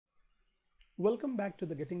Welcome back to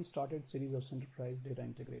the Getting Started series of Centerprise Data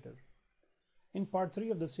Integrator. In part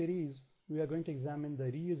 3 of the series, we are going to examine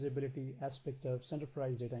the reusability aspect of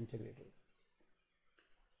Centerprise Data Integrator.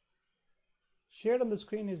 Shared on the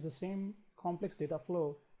screen is the same complex data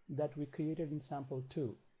flow that we created in sample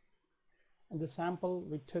 2. In the sample,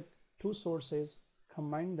 we took two sources,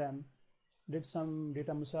 combined them, did some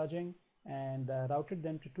data massaging, and routed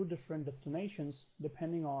them to two different destinations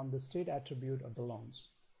depending on the state attribute of the loans.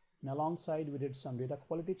 And alongside, we did some data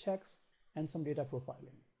quality checks and some data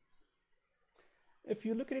profiling. If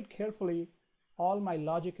you look at it carefully, all my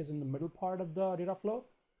logic is in the middle part of the data flow,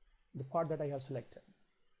 the part that I have selected.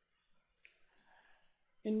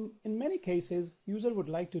 In many cases, user would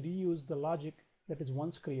like to reuse the logic that is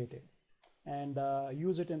once created and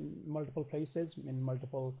use it in multiple places, in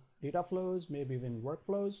multiple data flows, maybe even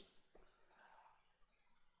workflows.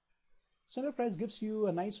 Centerprise gives you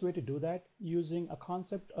a nice way to do that using a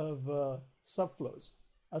concept of subflows.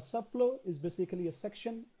 A subflow is basically a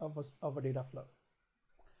section of a data flow.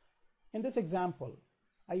 In this example,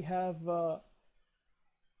 I have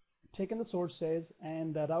taken the sources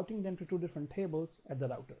and routing them to two different tables at the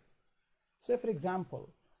router. Say, for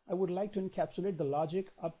example, I would like to encapsulate the logic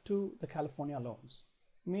up to the California loans,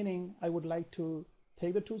 meaning I would like to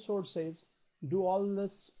take the two sources, do all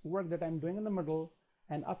this work that I'm doing in the middle,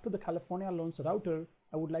 and up to the California loans router,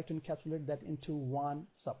 I would like to encapsulate that into one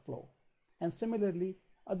subflow. And similarly,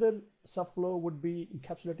 other subflow would be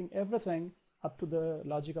encapsulating everything up to the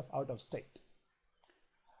logic of out of state.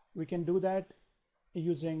 We can do that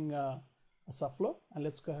using a subflow, and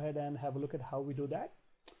let's go ahead and have a look at how we do that.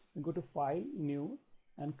 We go to File, New,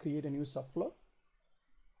 and create a new subflow.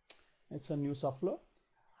 It's a new subflow.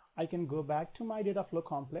 I can go back to my data flow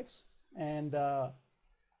complex and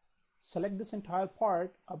select this entire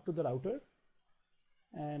part up to the router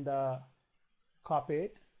and copy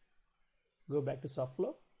it, go back to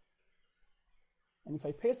Subflow, and if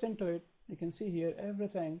I paste into it, you can see here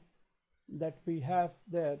everything that we have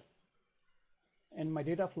there in my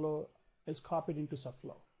data flow is copied into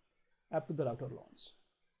Subflow up to the router loans.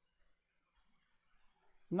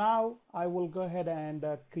 Now I will go ahead and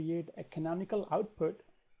create a canonical output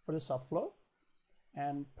for the Subflow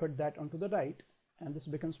and put that onto the right, and this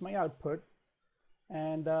becomes my output.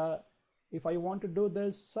 And if I want to do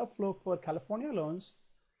this subflow for California loans,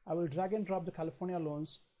 I will drag and drop the California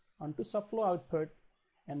loans onto subflow output,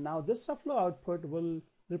 and now this subflow output will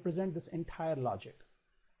represent this entire logic.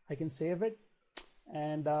 I can save it,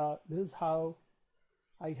 and this is how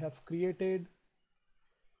I have created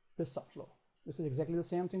this subflow. This is exactly the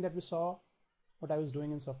same thing that we saw what I was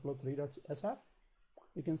doing in subflow 3.sf.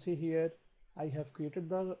 You can see here I have created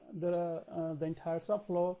the entire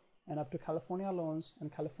subflow and up to California loans,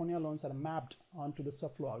 and California loans are mapped onto the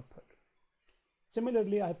subflow output.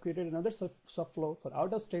 Similarly, I have created another subflow for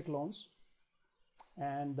out-of-state loans,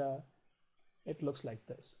 and it looks like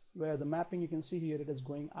this, where the mapping you can see here, it is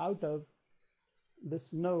going out of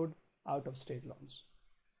this node out-of-state loans.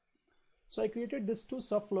 So I created these two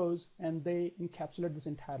subflows and they encapsulate this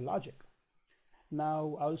entire logic.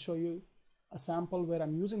 Now I'll show you a sample where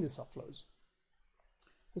I'm using these subflows.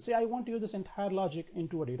 So say I want to use this entire logic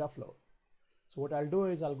into a data flow. So what I'll do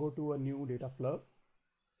is I'll go to a new data flow,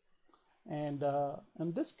 and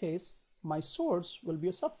in this case my source will be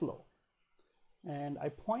a subflow, and I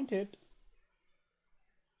point it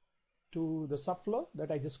to the subflow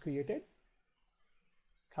that I just created,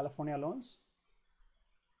 California loans,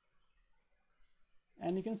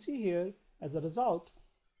 and you can see here as a result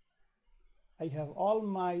I have all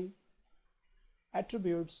my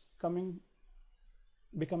attributes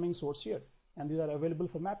becoming source here, and these are available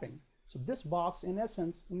for mapping. So this box in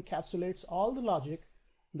essence encapsulates all the logic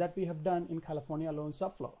that we have done in California loan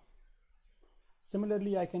subflow.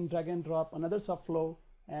 Similarly, I can drag and drop another subflow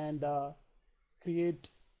and create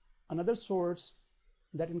another source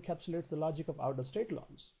that encapsulates the logic of out-of-state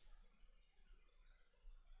loans.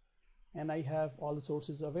 And I have all the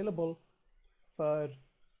sources available for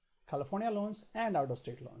California loans and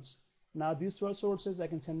out-of-state loans. Now these 12 sources, I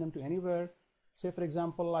can send them to anywhere. Say, for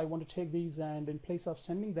example, I want to take these and in place of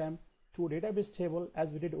sending them to a database table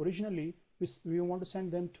as we did originally, we want to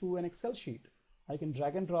send them to an Excel sheet. I can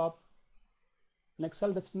drag and drop an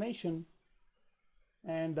Excel destination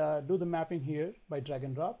and do the mapping here by drag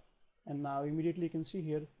and drop. And now immediately you can see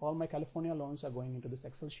here all my California loans are going into this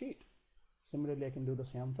Excel sheet. Similarly, I can do the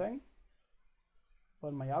same thing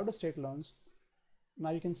for my out-of-state loans.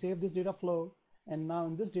 Now you can save this data flow, and now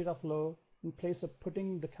in this data flow, in place of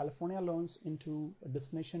putting the California loans into a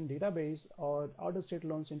destination database or out-of-state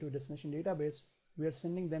loans into a destination database, we are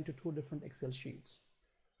sending them to two different Excel sheets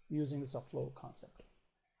using the Subflow concept.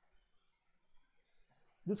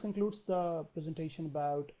 This concludes the presentation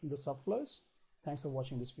about the subflows. Thanks for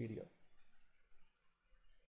watching this video.